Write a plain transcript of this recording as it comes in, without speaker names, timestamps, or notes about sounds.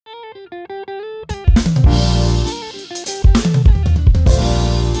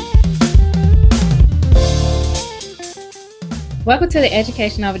Welcome to the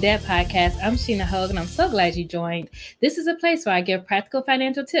Education Over Debt podcast. I'm Sheena Hogan. I'm so glad you joined. This is a place where I give practical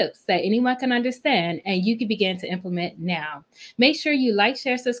financial tips that anyone can understand and you can begin to implement now. Make sure you like,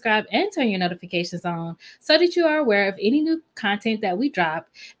 share, subscribe, and turn your notifications on so that you are aware of any new content that we drop.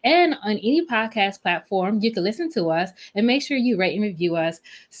 And on any podcast platform, you can listen to us and make sure you rate and review us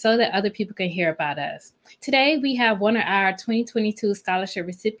so that other people can hear about us. Today, we have one of our 2022 scholarship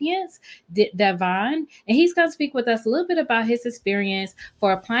recipients, Devon, and he's going to speak with us a little bit about his experience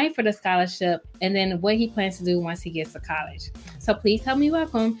for applying for the scholarship and then what he plans to do once he gets to college. So please help me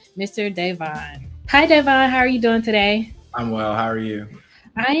welcome Mr. Devon. Hi, Devon. How are you doing today? I'm well. How are you?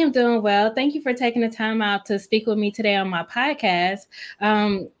 I am doing well. Thank you for taking the time out to speak with me today on my podcast.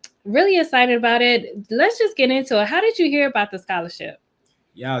 Really excited about it. Let's just get into it. How did you hear about the scholarship?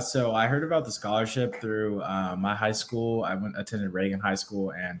 Yeah, so I heard about the scholarship through my high school. I attended Reagan High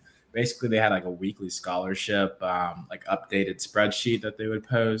School, and basically they had like a weekly scholarship, like updated spreadsheet that they would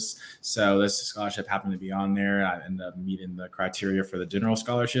post. So this scholarship happened to be on there. I ended up meeting the criteria for the general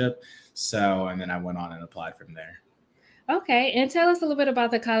scholarship. And then I went on and applied from there. Okay, and tell us a little bit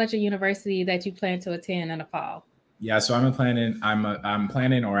about the college or university that you plan to attend in the fall. Yeah, so I'm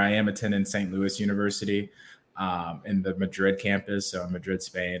planning, or I am attending St. Louis University. In the Madrid campus, so in Madrid,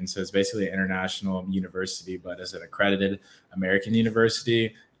 Spain. So it's basically an international university, but it's an accredited American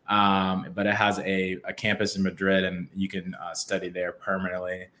university. But it has a campus in Madrid, and you can study there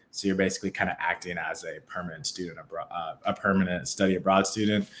permanently. So you're basically kind of acting as a permanent student abroad, a permanent study abroad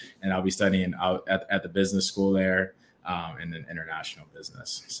student. And I'll be studying out at the business school there in an international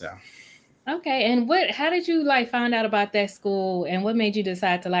business. So. Okay, and how did you find out about that school, and what made you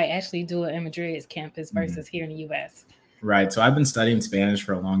decide to actually do it in Madrid's campus versus here in the US? Right. So I've been studying Spanish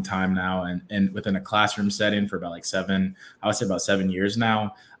for a long time now, and within a classroom setting for about 7 years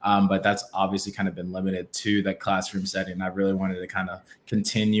now. But that's obviously kind of been limited to that classroom setting. I really wanted to kind of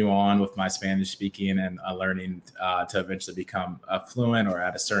continue on with my Spanish speaking and learning to eventually become fluent or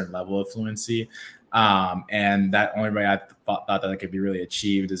at a certain level of fluency. And that only way I thought that it could be really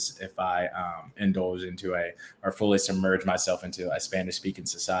achieved is if I indulge into or fully submerge myself into a Spanish speaking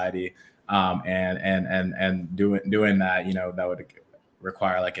society. And doing that, that would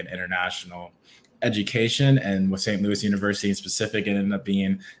require like an international education. And with St. Louis University in specific, it ended up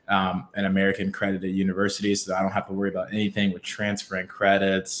being an American accredited university. So I don't have to worry about anything with transferring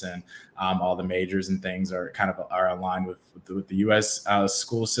credits, and all the majors and things are aligned with the U.S.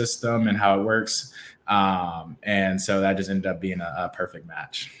 School system and how it works. And so that just ended up being a perfect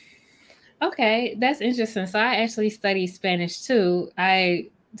match. Okay, that's interesting. So I actually studied Spanish too. I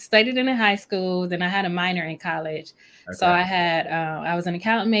studied in high school, then I had a minor in college. Okay. So I was an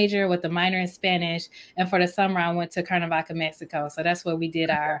accountant major with a minor in Spanish, and for the summer I went to Cuernavaca, Mexico. So that's where we did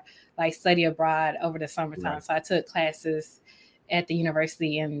our study abroad over the summertime. Right. So I took classes at the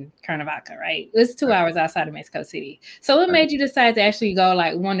university in Cuernavaca, right? It's 2 hours outside of Mexico City. So what made you decide to actually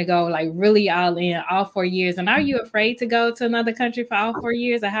want to go really all in all 4 years? And are you afraid to go to another country for all 4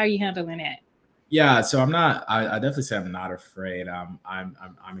 years, or how are you handling that? Yeah, so I'm not. I definitely say I'm not afraid. I'm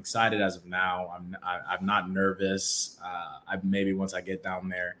excited as of now. I'm not nervous. Maybe once I get down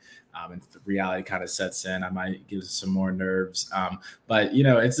there, and the reality kind of sets in, I might give some more nerves. But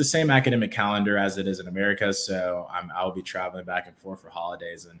it's the same academic calendar as it is in America. So I'll be traveling back and forth for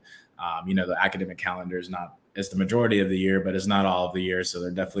holidays, and the academic calendar is the majority of the year, but it's not all of the year. So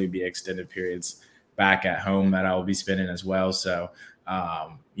there'll definitely be extended periods back at home that I will be spending as well. So.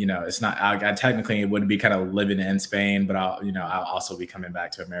 It's not, I technically would be kind of living in Spain, but I'll also be coming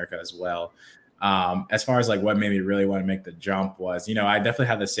back to America as well. As far as what made me really want to make the jump was, I definitely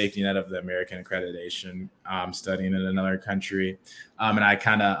had the safety net of the American accreditation, studying in another country. And I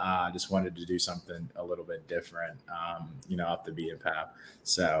kind of just wanted to do something a little bit different, off the beaten path.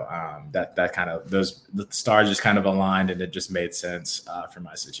 So that kind of, the stars just kind of aligned, and it just made sense for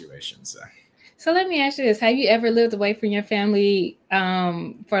my situation. So let me ask you this. Have you ever lived away from your family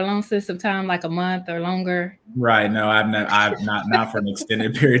for a long sense of time, like a month or longer? Right. No, I've not for an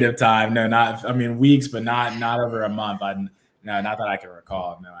extended period of time. No, weeks, but not over a month. No, not that I can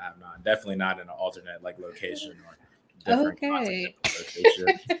recall. No, I have not. Definitely not in an alternate location or different location.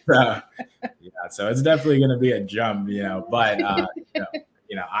 So it's definitely going to be a jump, but I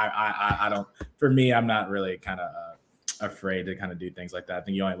don't, for me, I'm not really kind of afraid to kind of do things like that. I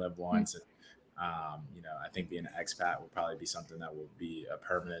think you only live once. And, I think being an expat will probably be something that will be a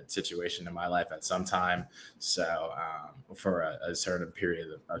permanent situation in my life at some time. So for a certain period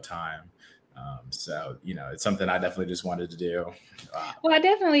of time. So, it's something I definitely just wanted to do. Well, I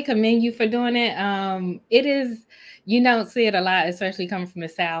definitely commend you for doing it. It is, you don't see it a lot, especially coming from the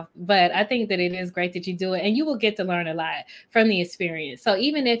South, but I think that it is great that you do it, and you will get to learn a lot from the experience. So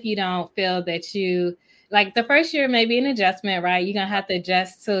even if you don't feel that you, like the first year may be an adjustment, right? You're going to have to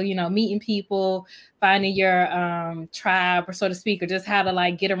adjust to, meeting people, finding your tribe, or so to speak, or just how to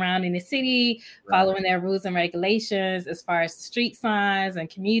like get around in the city, following their rules and regulations as far as street signs and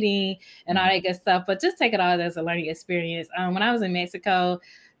commuting and all that good stuff. But just take it all as a learning experience. When I was in Mexico,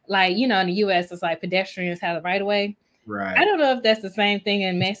 like, in the US, it's like pedestrians have the right of way. Right. I don't know if that's the same thing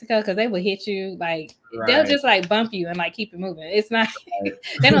in Mexico, because they will hit you, like they'll just like bump you and like keep it moving. It's not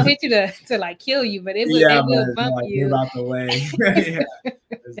they don't hit you to like kill you, but they will bump you. Move out the way. Yeah,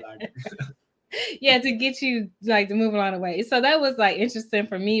 exactly. Yeah, to get you like to move along the way. So that was like interesting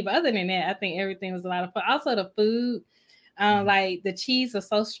for me. But other than that, I think everything was a lot of fun. Also the food, like the cheese was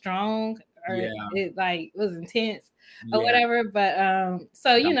so strong, or it like was intense or whatever. But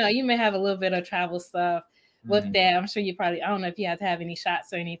so you may have a little bit of travel stuff with that. I'm sure you probably, I don't know if you have to have any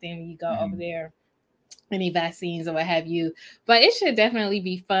shots or anything when you go over there, any vaccines or what have you, but it should definitely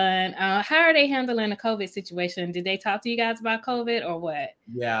be fun. How are they handling the COVID situation? Did they talk to you guys about COVID or what?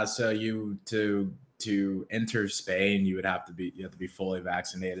 Yeah, so to enter Spain, you have to be fully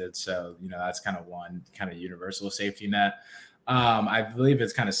vaccinated. So, that's kind of one kind of universal safety net. I believe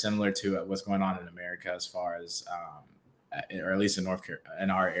it's kind of similar to what's going on in America as far as, or at least in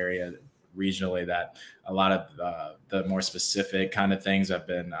in our area regionally, that a lot of the more specific kind of things have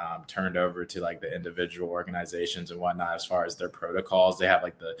been turned over to like the individual organizations and whatnot as far as their protocols. They have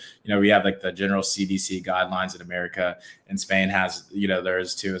like we have like the general CDC guidelines in America, and Spain has,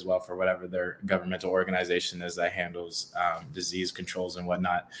 theirs too as well, for whatever their governmental organization is that handles disease controls and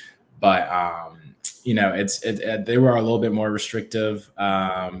whatnot. But they were a little bit more restrictive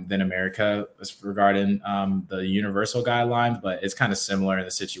than America regarding the universal guidelines, but it's kind of similar in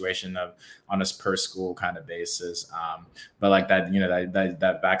the situation of on a per school kind of basis. But like that,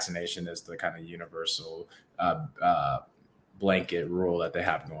 that vaccination is the kind of universal blanket rule that they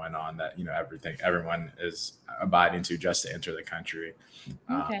have going on, that everyone is abiding to just to enter the country.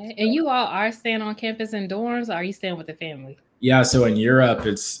 Okay, and you all are staying on campus in dorms, or are you staying with the family? Yeah, so in Europe,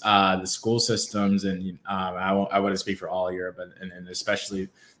 it's the school systems, and I wouldn't speak for all Europe, and especially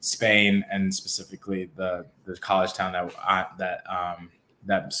Spain, and specifically the college town that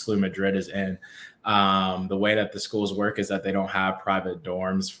SLU Madrid is in. The way that the schools work is that they don't have private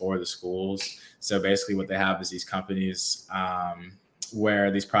dorms for the schools. So basically, what they have is these companies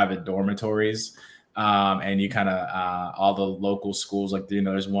where these private dormitories. And you kind of all the local schools, like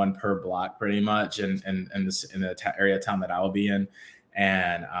there's one per block pretty much, in the area of town that I will be in,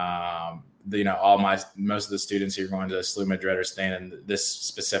 and most of the students who are going to SLU Madrid are staying in this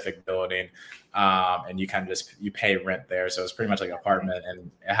specific building, and you kind of you pay rent there, so it's pretty much like an apartment, and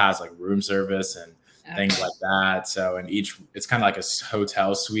it has like room service and things like that. So it's kind of like a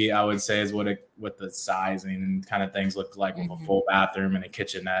hotel suite, I would say, is what the sizing and kind of things look like, with a full bathroom and a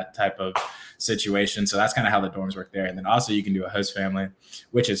kitchenette type of situation. So that's kind of how the dorms work there. And then also you can do a host family,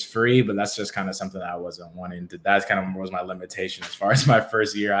 which is free, but that's just kind of something that I wasn't wanting to. That kind of was my limitation as far as my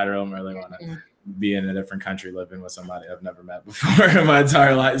first year. I don't really want to be in a different country living with somebody I've never met before in my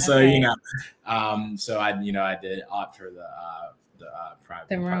entire life. So so I did opt for the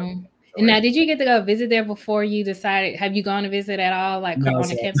private room. And now, did you get to go visit there before you decided? Have you gone to visit at all, like on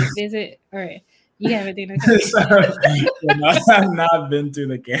a campus visit, or you haven't been to I've not been to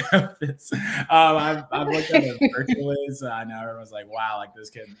the campus. I've looked at it virtually, so I know everyone's like, "Wow, like this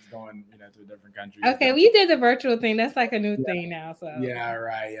kid's going, to a different country." Okay, we did the virtual thing. That's like a new thing now. So yeah,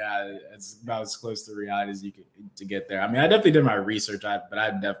 right. Yeah, it's about as close to reality as you could to get there. I mean, I definitely did my research, but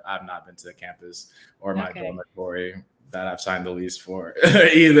I've not been to the campus or my dormitory that I've signed the lease for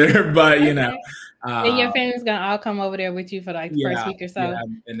either, but and your family's gonna all come over there with you for like the first week or so. Yeah,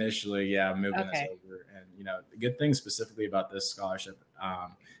 initially, moving us over, and the good thing specifically about this scholarship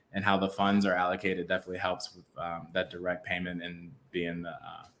and how the funds are allocated definitely helps with that direct payment and being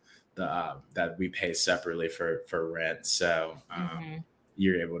the that we pay separately for rent. So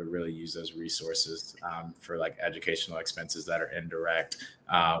you're able to really use those resources for like educational expenses that are indirect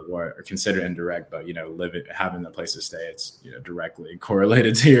or considered indirect, but having a place to stay, it's directly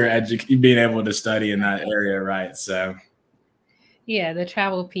correlated to your being able to study in that area, right? So yeah, the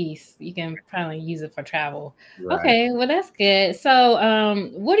travel piece, you can probably use it for travel. Right. Okay, well that's good. So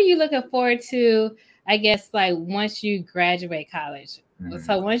what are you looking forward to, I guess, like once you graduate college?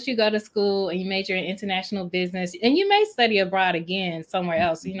 So once you go to school and you major in international business, and you may study abroad again somewhere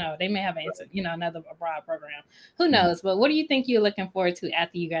else, they may have another abroad program. Who knows? But what do you think you're looking forward to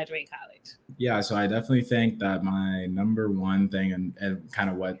after you graduate college? Yeah, so I definitely think that my number one thing and kind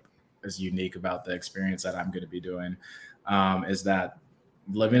of what is unique about the experience that I'm going to be doing is that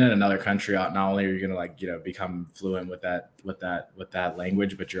living in another country, not only are you going to like, become fluent with that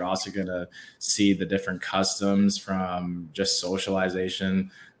language, but you're also going to see the different customs from just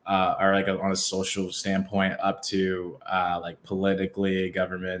socialization, or like on a social standpoint up to like politically,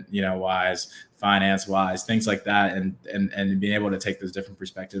 government, wise, finance wise, things like that, and being able to take those different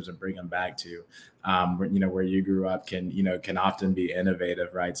perspectives and bring them back to where you grew up can often be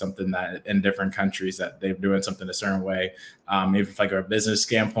innovative, right? Something that in different countries that they're doing something a certain way, if like a business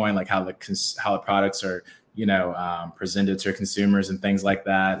standpoint, like how the products are presented to consumers and things like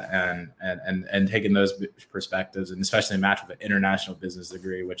that, and taking those perspectives, and especially match with an international business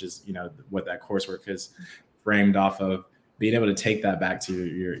degree, which is what that coursework is framed off of, being able to take that back to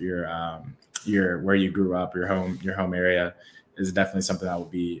your where you grew up, your home area, is definitely something that will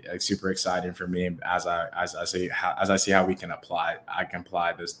be super exciting for me as I see how I can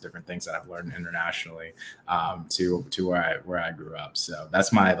apply those different things that I've learned internationally to where I grew up. So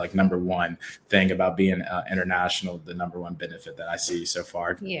that's my like number one thing about being international. The number one benefit that I see so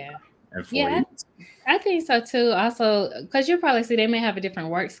far. Yeah. In 4 Yeah, years. I think so too. Also, because you probably see they may have a different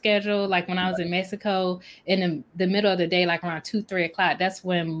work schedule. Like when I was in Mexico, in the middle of the day, like around 2-3 o'clock, that's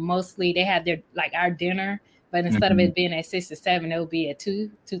when mostly they had their like our dinner. But instead of it being at 6 or 7, it would be at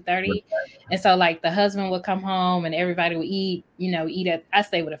 2:30. And so like the husband would come home and everybody would eat. I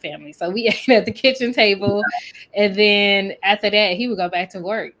stay with a family, so we ate at the kitchen table, and then after that he would go back to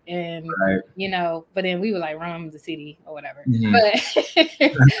work, and Right. but then we would like roam the city or whatever. Mhm.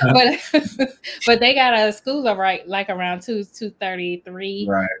 But they got out of school like around 2:33,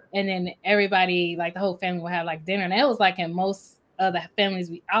 Right. and then everybody, like the whole family, would have like dinner, and that was like in most of the families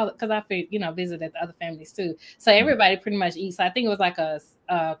because I visited the other families too, so everybody pretty much eats. So I think it was like a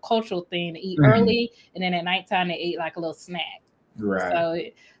cultural thing to eat early, and then at nighttime they ate like a little snack. Right. So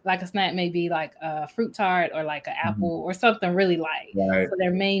like a snack may be like a fruit tart or like an apple or something really light. Right. So their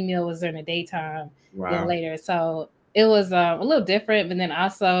main meal was during the daytime. Wow. Then later. So it was a little different. But then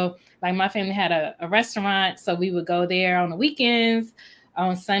also, like my family had a restaurant, so we would go there on the weekends.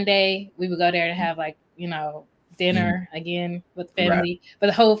 On Sunday, we would go there to have like dinner again with family, but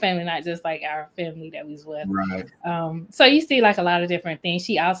the whole family, not just like our family that we was with. Right. So you see like a lot of different things.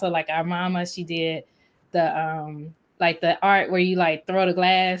 She also, like our mama, she did the like the art where you like throw the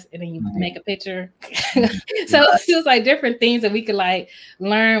glass and then you make a picture. So it was like different things that we could like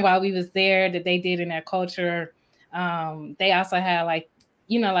learn while we was there that they did in their culture. They also had like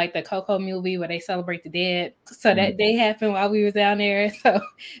like the Coco movie where they celebrate the dead. So that they happened while we was down there. So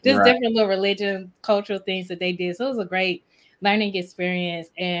just different little religion, cultural things that they did. So it was a great learning experience.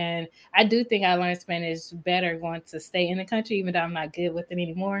 And I do think I learned Spanish better going to stay in the country, even though I'm not good with it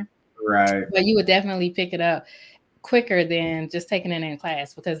anymore. Right. But you would definitely pick it up quicker than just taking it in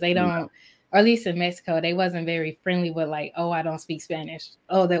class, because they don't, or at least in Mexico, they wasn't very friendly with like, oh, I don't speak Spanish.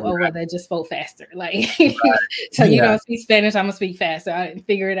 Oh, well, they just spoke faster. Like, so you don't speak Spanish, I'm gonna speak faster. I didn't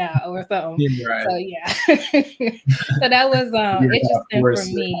figure it out or something. Right. So yeah. So that was interesting for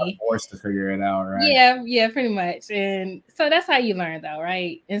me. Forced to figure it out, right? Yeah, pretty much. And so that's how you learn though,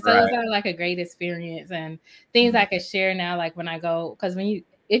 right? And so it was like a great experience and things I could share now, like when I go, because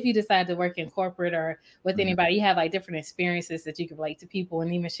if you decide to work in corporate or with anybody, you have like different experiences that you can relate to people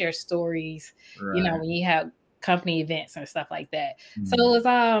and even share stories, when you have company events and stuff like that. So it was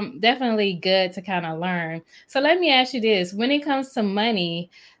definitely good to kind of learn. So let me ask you this: when it comes to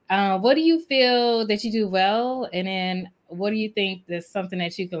money, what do you feel that you do well? And then what do you think that's something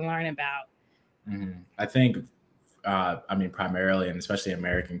that you can learn about? I think primarily, and especially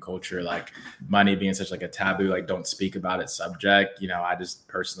American culture, like money being such like a taboo, like don't speak about it subject, I just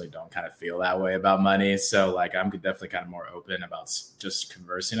personally don't kind of feel that way about money. So like, I'm definitely kind of more open about just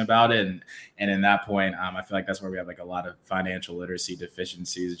conversing about it. And in that point, I feel like that's where we have like a lot of financial literacy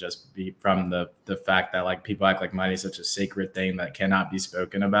deficiencies, just from the fact that like people act like money is such a sacred thing that cannot be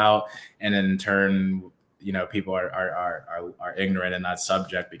spoken about. And in turn, people are ignorant in that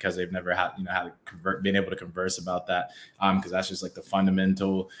subject because they've never had, been able to converse about that. Because that's just like the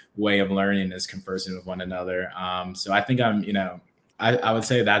fundamental way of learning is conversing with one another. So I think I would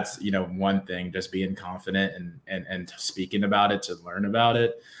say that's, one thing, just being confident and speaking about it to learn about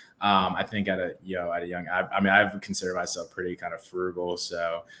it. I think at a young, I've considered myself pretty kind of frugal.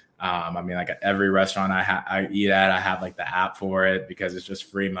 So, like at every restaurant I eat at, I have like the app for it because it's just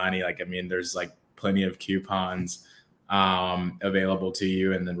free money. Like, there's like plenty of coupons available to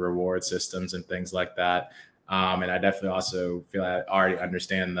you, and then reward systems and things like that. And I definitely also feel I already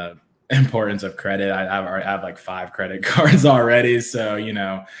understand the importance of credit. I have like 5 credit cards already. So,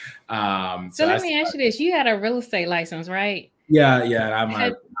 So let me ask you this. You had a real estate license, right? Yeah. And I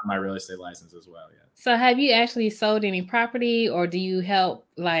have my real estate license as well. Yeah. So have you actually sold any property, or do you help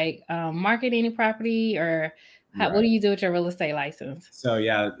like market any property, or what do you do with your real estate license? So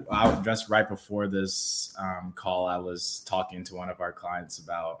yeah, just right before this call, I was talking to one of our clients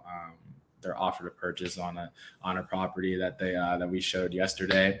about their offer to purchase on a property that that we showed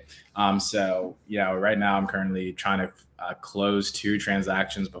yesterday. So right now I'm currently trying to close 2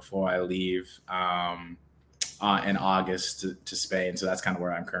 transactions before I leave in August to Spain. So that's kind of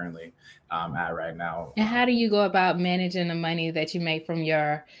where I'm currently at right now. And how do you go about managing the money that you make from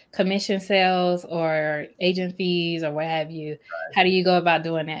your commission sales or agent fees or what have you? Right. How do you go about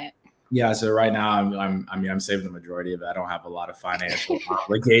doing that? Yeah, so right now I'm saving the majority of it. I don't have a lot of financial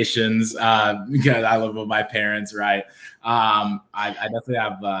obligations because I live with my parents, right? I definitely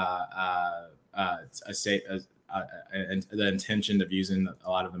have the intention of using a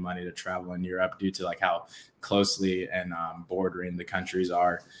lot of the money to travel in Europe due to like how closely and bordering the countries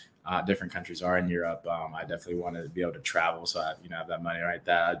are. Different countries are in Europe. I definitely want to be able to travel, so I have that money right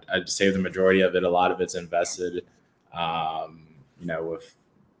there. I'd save the majority of it. A lot of it's invested, with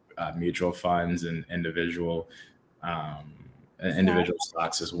mutual funds and individual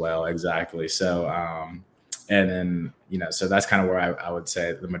stocks as well. Exactly. So, and then so that's kind of where I would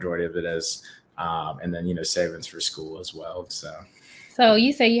say the majority of it is, and then savings for school as well. So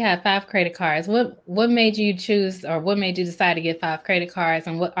you say you have 5 credit cards. What made you choose, or what made you decide to get 5 credit cards?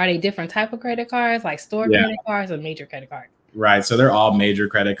 And what are they different type of credit cards, like store credit cards or major credit cards? Right. So they're all major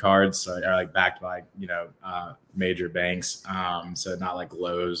credit cards. So they're like backed by, major banks. So not like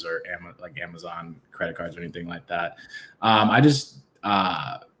Lowe's or Amazon credit cards or anything like that. I just,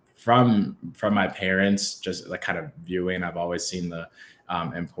 from my parents, just like kind of viewing, I've always seen the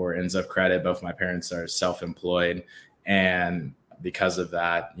importance of credit. Both my parents are self-employed, and because of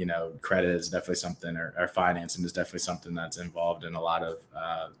that, credit is definitely something, or financing is definitely something that's involved in a lot of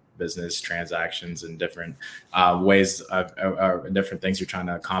business transactions and different ways of different things you're trying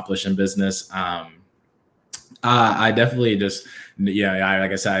to accomplish in business. I definitely just,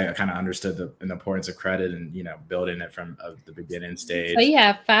 like I said, I kind of understood the importance of credit and, building it from the beginning stage. So you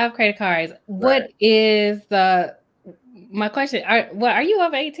have 5 credit cards. Right. What is my question? Are you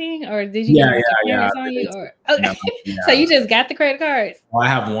over 18, or did you get your parents on you? Or so you just got the credit cards? Well, I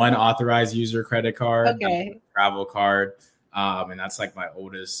have one authorized user credit card, okay, travel card, and that's like my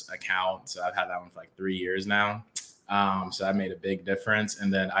oldest account. So I've had that one for like 3 years now. So that made a big difference.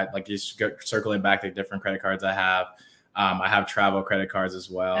 And then I circling back to different credit cards I have travel credit cards as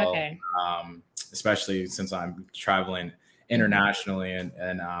well. Okay. Especially since I'm traveling internationally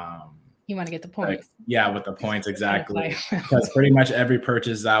and you want to get the points. With the points, exactly. Because pretty much every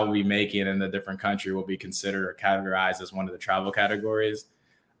purchase that we'll be making in a different country will be considered or categorized as one of the travel categories.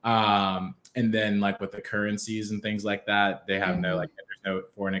 And then like with the currencies and things like that, they have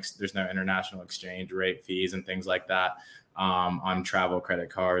there's no international exchange rate fees and things like that on travel credit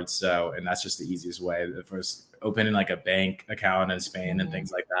cards. So, and that's just the easiest way. If it's opening like a bank account in Spain and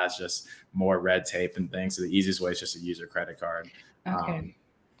things like that, it's just more red tape and things. So the easiest way is just to use your credit card. Okay.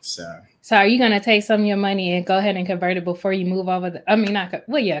 So are you going to take some of your money and go ahead and convert it before you move over?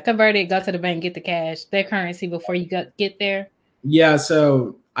 Convert it, go to the bank, get the cash, their currency before you get there? Yeah.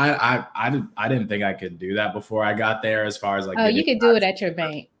 So I didn't think I could do that before I got there, as far as like. You could do it at your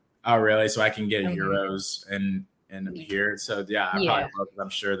bank. Oh, really? So I can get euros and here. So probably will, I'm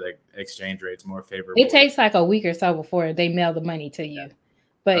sure the exchange rate's more favorable. It takes like a week or so before they mail the money to you.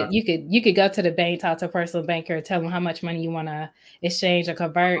 But you could go to the bank, talk to a personal banker, tell them how much money you want to exchange or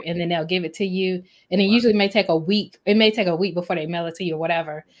convert, and then they'll give it to you. And it usually may take a week. It may take a week before they mail it to you or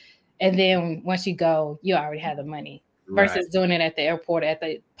whatever. And then once you go, you already have the money. Versus doing it at the airport, at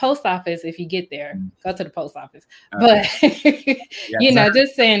the post office. If you get there, go to the post office. But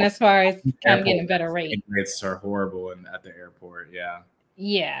just saying, as far as kind of getting a better rate. Rates are horrible at the airport. Yeah.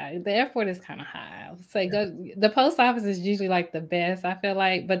 Yeah, the airport is kind of high. So the post office is usually like the best, I feel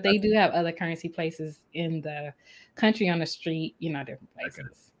like, but they do have other currency places in the country, on the street, different places. Okay.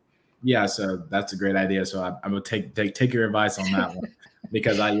 Yeah, so that's a great idea. So I'm gonna take your advice on that one,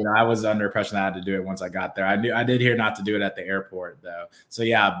 because I was under impression I had to do it once I got there. I did hear not to do it at the airport though. So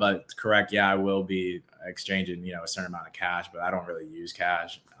but correct. Yeah, I will be exchanging a certain amount of cash, but I don't really use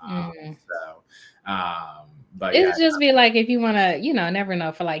cash. But it's just be like, if you want to, never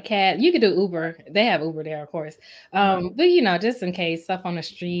know, for like cab, you could do Uber. They have Uber there, of course. But just in case, stuff on the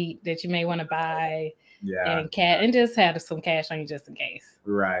street that you may want to buy, and just have some cash on you just in case.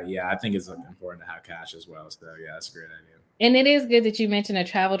 Right. Yeah. I think it's important to have cash as well. So yeah, that's a great idea. And it is good that you mentioned the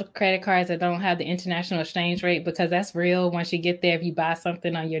travel credit cards that don't have the international exchange rate, because that's real. Once you get there, if you buy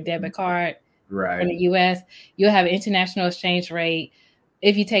something on your debit card Right. in the US, you'll have an international exchange rate.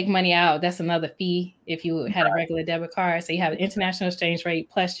 If you take money out, that's another fee if you had a regular debit card. So you have an international exchange rate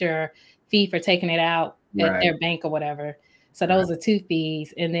plus your fee for taking it out at their bank or whatever. So those are two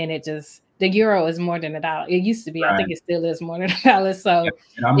fees. And then the euro is more than $1. It used to be, I think it still is more than $1. So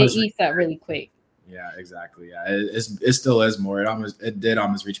it eats up really quick. Yeah, exactly. Yeah, it still is more. It did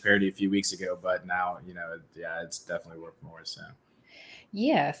almost reach parity a few weeks ago, but now, it's definitely worth more. So.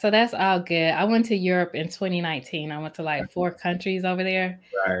 Yeah, so that's all good. I went to Europe in 2019. I went to like 4 countries over there.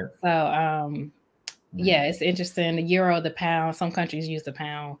 Right. So, yeah, it's interesting. The euro, the pound. Some countries use the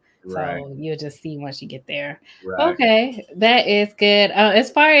pound. Right. So you'll just see once you get there. Right. Okay, that is good. As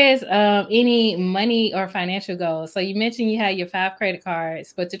far as any money or financial goals, so you mentioned you had your 5 credit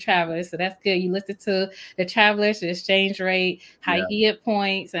cards, but to travelers, so that's good. You looked into the travelers, the exchange rate, how you can get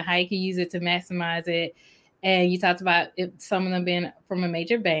points, and how you can use it to maximize it. And you talked about some of them being from a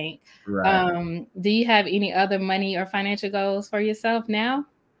major bank. Right. Do you have any other money or financial goals for yourself now?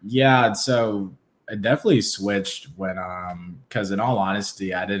 Yeah, so I definitely switched when because in all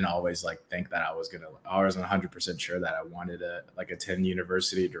honesty, I didn't always think that I wasn't 100% sure that I wanted to attend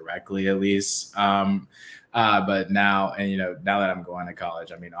university directly, at least. But now, and now that I'm going to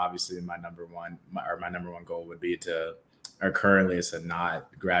college, I mean, obviously my number one goal would be currently is to not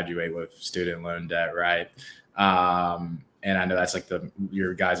graduate with student loan debt, right? And I know that's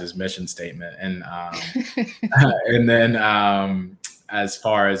your guys' mission statement, and and then as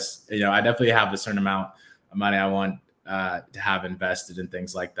far as I definitely have a certain amount of money I want to have invested in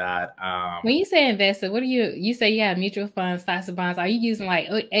things like that. When you say invested, what do you say you have mutual funds, stocks and bonds? Are you using like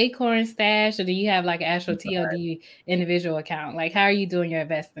Acorn Stash, or do you have like an actual TOD individual account? Like, how are you doing your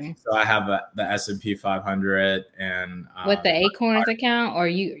investing? So I have the S&P 500 and with the Acorns account, or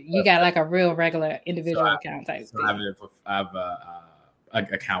you got like a real regular individual account type thing? I have an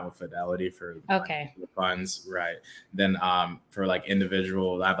account with Fidelity for funds, right? Then for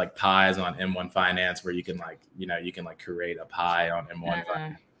individual, I have pies on M1 Finance where you can create a pie on M1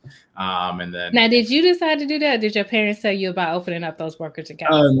 Finance. And then now, did you decide to do that? Did your parents tell you about opening up those brokerage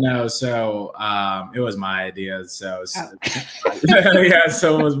accounts? Oh no, so it was my idea. So yeah,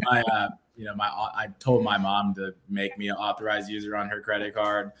 so it was my I told my mom to make me an authorized user on her credit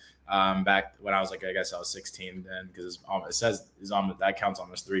card back when I was I guess I was 16 then, because it says that account's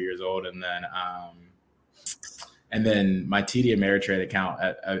almost 3 years old, and then my TD Ameritrade account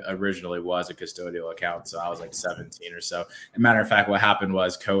originally was a custodial account. So I was 17 or so. As a matter of fact, what happened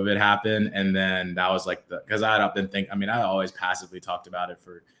was COVID happened. And then that was because I had been thinking, I always passively talked about it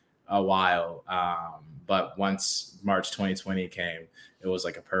for a while. But once March 2020 came, it was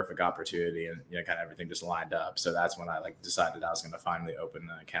a perfect opportunity, and kind of everything just lined up. So that's when I decided I was going to finally open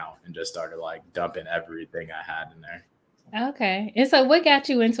an account and just started dumping everything I had in there. Okay. And so what got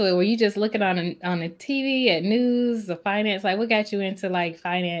you into it? Were you just looking on the TV at news, the finance? What got you into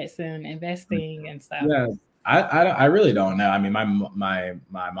finance and investing and stuff? Yeah, I really don't know. I mean, my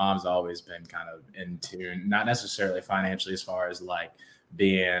mom's always been kind of in tune, not necessarily financially as far as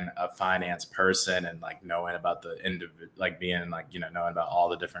being a finance person and knowing about the being knowing about all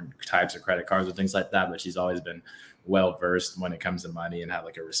the different types of credit cards and things like that. But she's always been well versed when it comes to money and have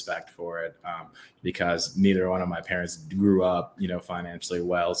a respect for it, because neither one of my parents grew up financially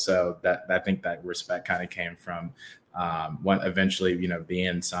well. So that I think that respect kind of came from eventually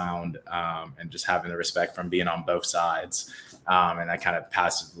being sound, and just having the respect from being on both sides, and that kind of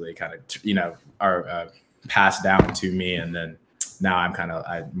passively are passed down to me, and then now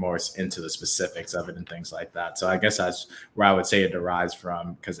I'm more into the specifics of it and things like that. So I guess that's where I would say it derives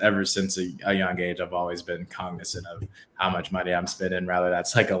from, because ever since a young age, I've always been cognizant of how much money I'm spending, rather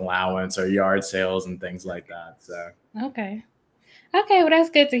that's allowance or yard sales and things like that. So okay, well, that's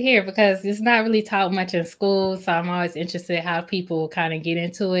good to hear, because it's not really taught much in school. So I'm always interested how people kind of get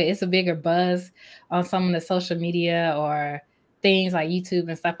into it. It's a bigger buzz on some of the social media or things like YouTube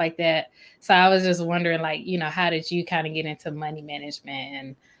and stuff like that. So I was just wondering, how did you kind of get into money management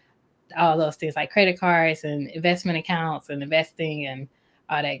and all those things, like credit cards and investment accounts and investing and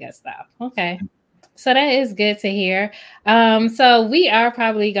all that good stuff? Okay. So that is good to hear. So we are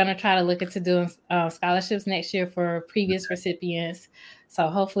probably going to try to look into doing scholarships next year for previous recipients. So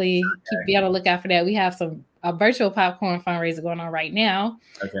hopefully be on the lookout for that. We have a virtual popcorn fundraiser going on right now.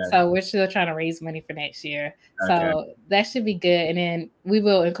 Okay. So we're still trying to raise money for next year. So that should be good. And then we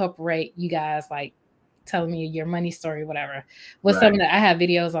will incorporate you guys telling me your money story, whatever. With some of that, I have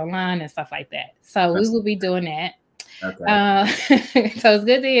videos online and stuff like that. So we will be doing that. Okay. So it's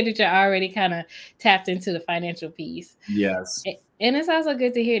good to hear that you're already kind of tapped into the financial piece. Yes. And it's also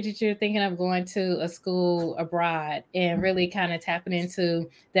good to hear that you're thinking of going to a school abroad and really kind of tapping into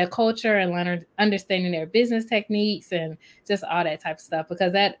their culture and understanding their business techniques and just all that type of stuff,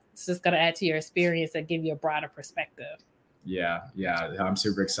 because that's just going to add to your experience and give you a broader perspective. Yeah. I'm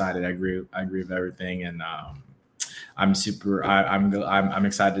super excited. I agree with everything, and I'm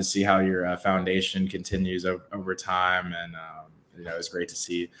excited to see how your foundation continues over time, and it's great to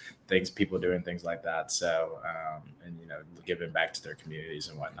see people doing things like that. So and giving back to their communities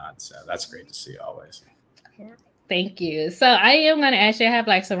and whatnot. So that's great to see always. Thank you. So I am going to ask you. I have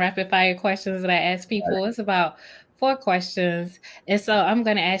like some rapid fire questions that I ask people. It's about 4 questions, and so I'm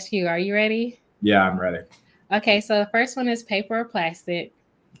going to ask you. Are you ready? Yeah, I'm ready. Okay. So the first one is paper or plastic?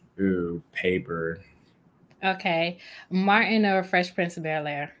 Ooh, paper. Okay. Martin or Fresh Prince of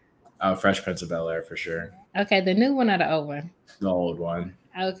Bel-Air? Oh, Fresh Prince of Bel-Air for sure. Okay, the new one or the old one? The old one.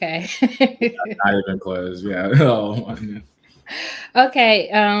 Okay. Not even close. Yeah. The old one. Okay.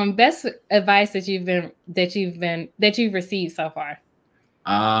 Best advice that you've received so far?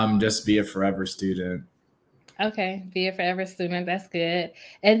 Just be a forever student. Okay, be a forever student. That's good.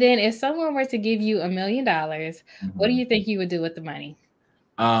 And then, if someone were to give you $1 million, what do you think you would do with the money?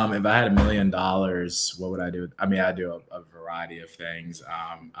 If I had $1 million, what would I do? I mean, I do a variety of things.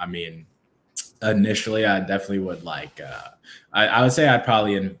 I mean, initially, I definitely would I would say I'd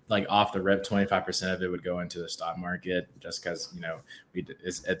probably off the rip, 25% of it would go into the stock market, just because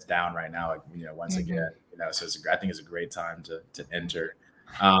it's down right now. Once again, so I think it's a great time to enter.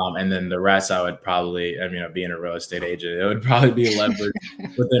 And then the rest, I would probably, being a real estate agent, it would probably be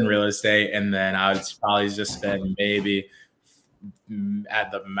leveraged within real estate, and then I would probably just spend maybe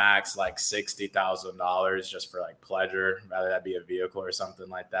at the max like $60,000 just for pleasure, rather that be a vehicle or something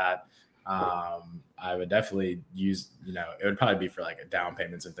like that. I would definitely use, it would probably be for a down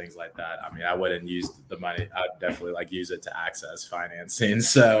payments and things like that. I mean, I wouldn't use the money. I'd definitely use it to access financing.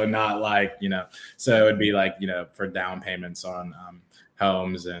 So not so it would be for down payments on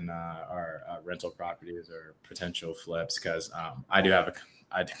homes and or rental properties or potential flips, because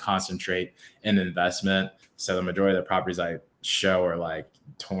I concentrate in investment. So the majority of the properties I show are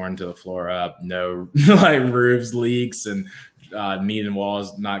torn to the floor up, no roofs, leaks, and needing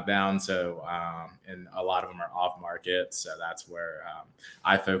walls knocked down. So and a lot of them are off market. So that's where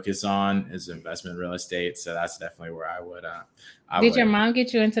I focus on, is investment real estate. So that's definitely where I would. Did your mom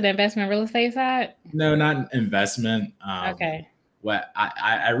get you into the investment real estate side? No, not investment. Okay. What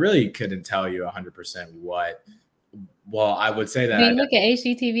I really couldn't tell you 100% what. Well, I would say that. Do you look at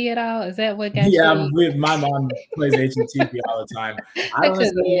HGTV at all? Is that what got you? Yeah, my mom plays HGTV all the time. I don't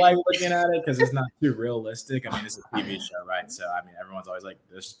necessarily like looking at it because it's not too realistic. I mean, it's a TV show, right? So, I mean, everyone's always like,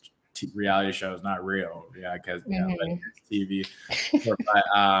 this reality show is not real. Yeah, because, it's TV.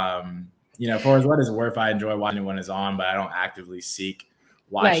 But, for what it's worth, I enjoy watching it when it's on, but I don't actively seek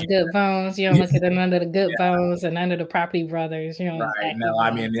watching. Good Bones. You don't look at under the Good Bones and under the Property Brothers. Right. No, I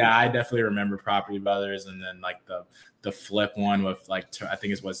mean, yeah, I definitely remember Property Brothers, and then the flip one with I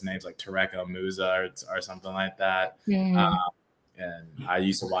think it's what's name's Tarek El Moussa or something like that. And I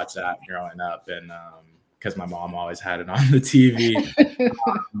used to watch that growing up, and because my mom always had it on the TV.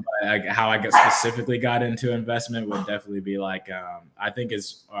 How I specifically got into investment would definitely be I think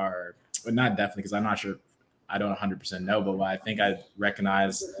not definitely, because I'm not sure. I don't 100% know, but I think I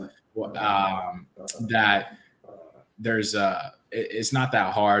recognize that there's it's not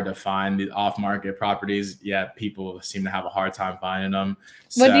that hard to find the off-market properties, yet people seem to have a hard time finding them.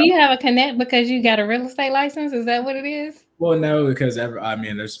 But do you have a connect because you got a real estate license? Is that what it is? Well, no, because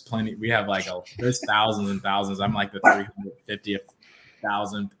there's plenty. We have there's thousands and thousands. I'm the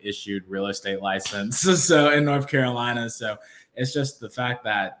 350,000th issued real estate license. So in North Carolina, so it's just the fact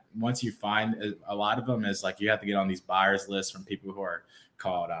that once you find a lot of them is you have to get on these buyers lists from people who are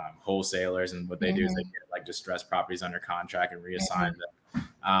called wholesalers, and what they do is they get distressed properties under contract and reassign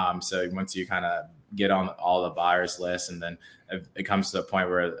them. So once you kind of get on all the buyers lists, and then it comes to the point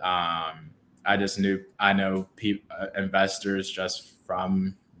where I know investors just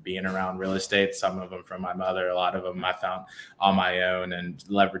from being around real estate, some of them from my mother, a lot of them I found on my own and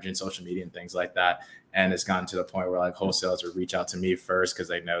leveraging social media and things like that. And it's gotten to the point where wholesalers would reach out to me first because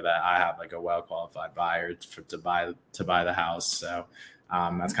they know that I have a well-qualified buyer to buy the house. So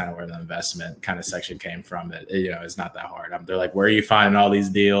that's kind of where the investment kind of section came from. That it's not that hard. They're like, where are you finding all these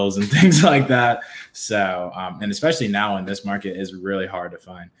deals and things like that? So and especially now in this market, is really hard to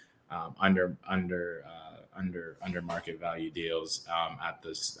find under under market value deals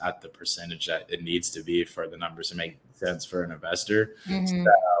at the percentage that it needs to be for the numbers to make sense for an investor. Mm-hmm.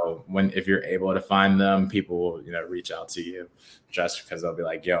 So if you're able to find them, people will, reach out to you just because they'll be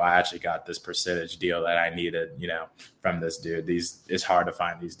like, yo, I actually got this percentage deal that I needed, from this dude. It's hard to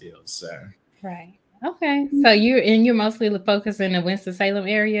find these deals. So right. Okay. So you're mostly focused in the Winston-Salem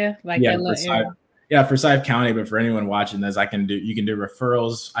area, like that little area. Yeah, for Forsyth County, but for anyone watching this, you can do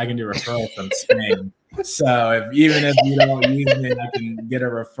referrals. I can do referrals from Spain. So even if you don't use me, I can get a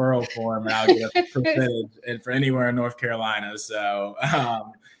referral form and I'll get a percentage, and for anywhere in North Carolina. So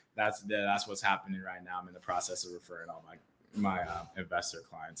that's what's happening right now. I'm in the process of referring all my investor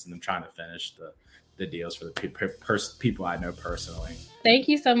clients, and I'm trying to finish the deals for the people I know personally. Thank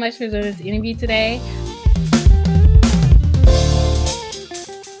you so much for doing this interview today.